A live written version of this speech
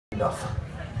enough.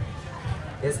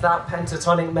 It's that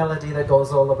pentatonic melody that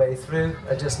goes all the way through,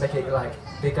 and just make it like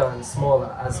bigger and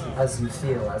smaller as you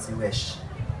feel, as you wish.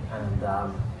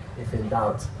 And if in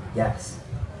doubt, yes.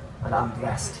 And I'm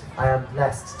blessed. I am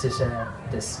blessed to share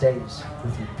this stage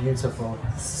with you beautiful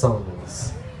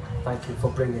souls. Thank you for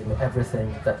bringing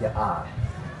everything that you are.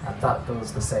 And that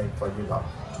goes the same for you lot.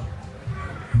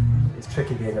 It's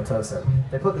tricky being a person.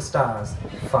 They put the stars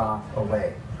far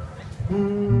away.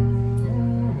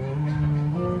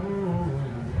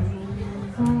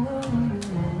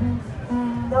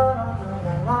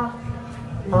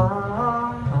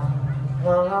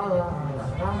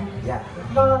 Yeah.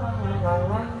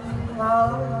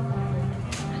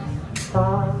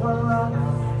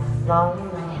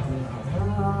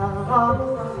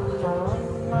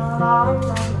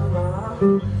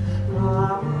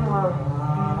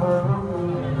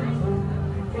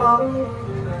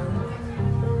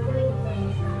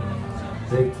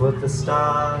 They put the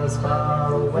stars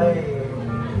far away,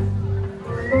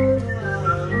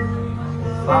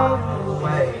 far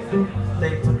away.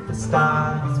 They put the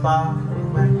stars far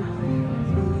away,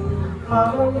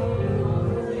 far away.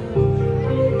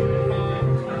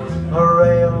 A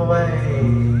railway,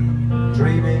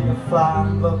 dreaming of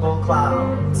flammable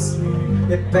clouds.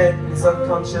 It bends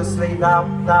unconsciously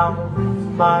down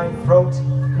my throat.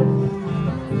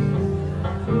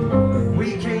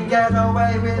 We can get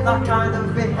away with that kind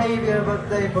of behavior, but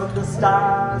they put the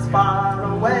stars far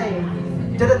away,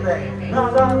 didn't they? La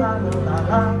la la la la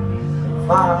la.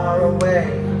 Far away.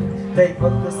 They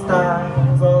put the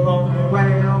stars a long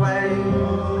way away.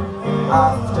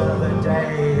 After the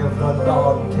day of the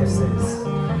long kisses,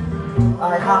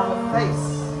 I have a face.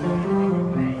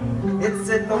 It's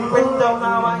in the window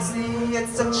now, I see.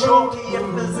 It's a chalky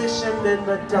imposition in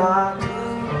the dark.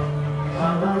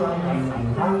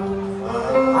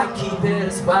 I keep it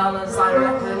as well as I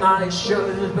reckon I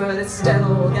should, but it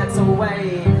still gets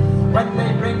away when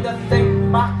they bring the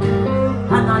thing back.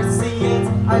 And I see it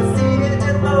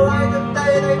in the light of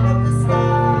day. They put the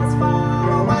stars far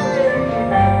away,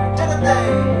 didn't they?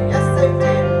 Yes, they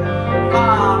did,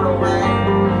 far away.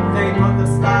 They put the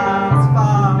stars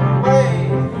far away.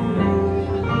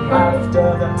 After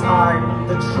the time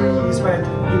the trees went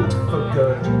mute for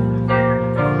good.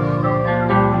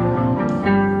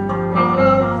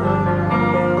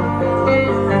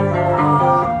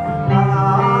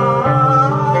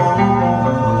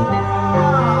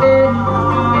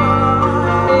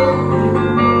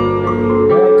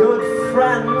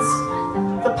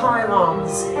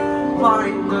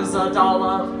 Blind as a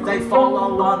dollar, they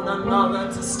follow one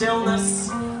another to stillness,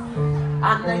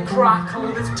 and they crackle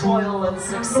with toil and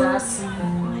success.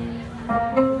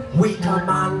 We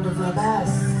command the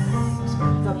best,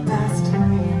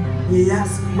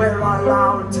 yes, we're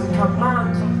allowed to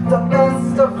command the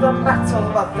best of the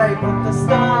metal, but they put the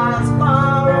stars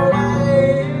far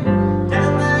away,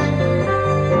 didn't they?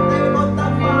 They put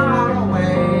them far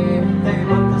away, they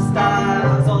put the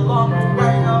stars a long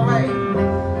way away.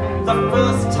 The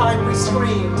first time we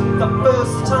screamed, the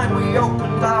first time we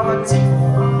opened our teeth.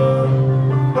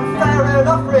 But fair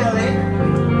enough, really.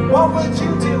 What would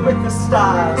you do with the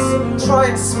stars? Try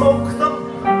and smoke them?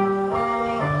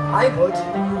 I would.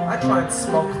 I'd try and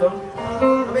smoke them.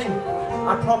 I mean,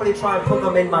 I'd probably try and put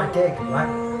them in my gig, right?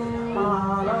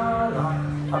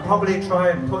 I'd probably try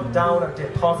and put down a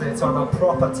deposit on a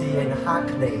property in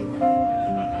Hackney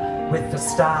with the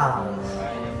stars.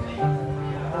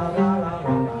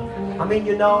 I mean,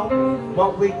 you know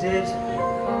what we did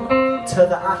to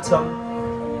the atom.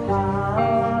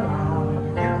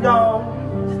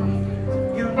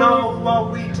 You know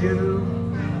what we do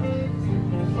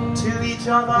to each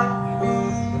other.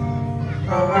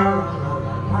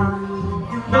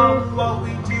 You know what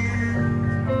we do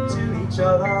to each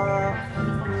other.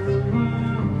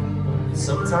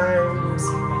 Sometimes,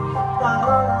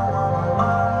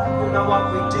 you know what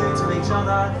we do to each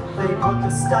other. They put the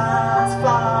stars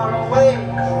far away.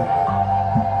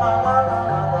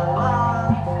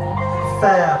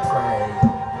 Fair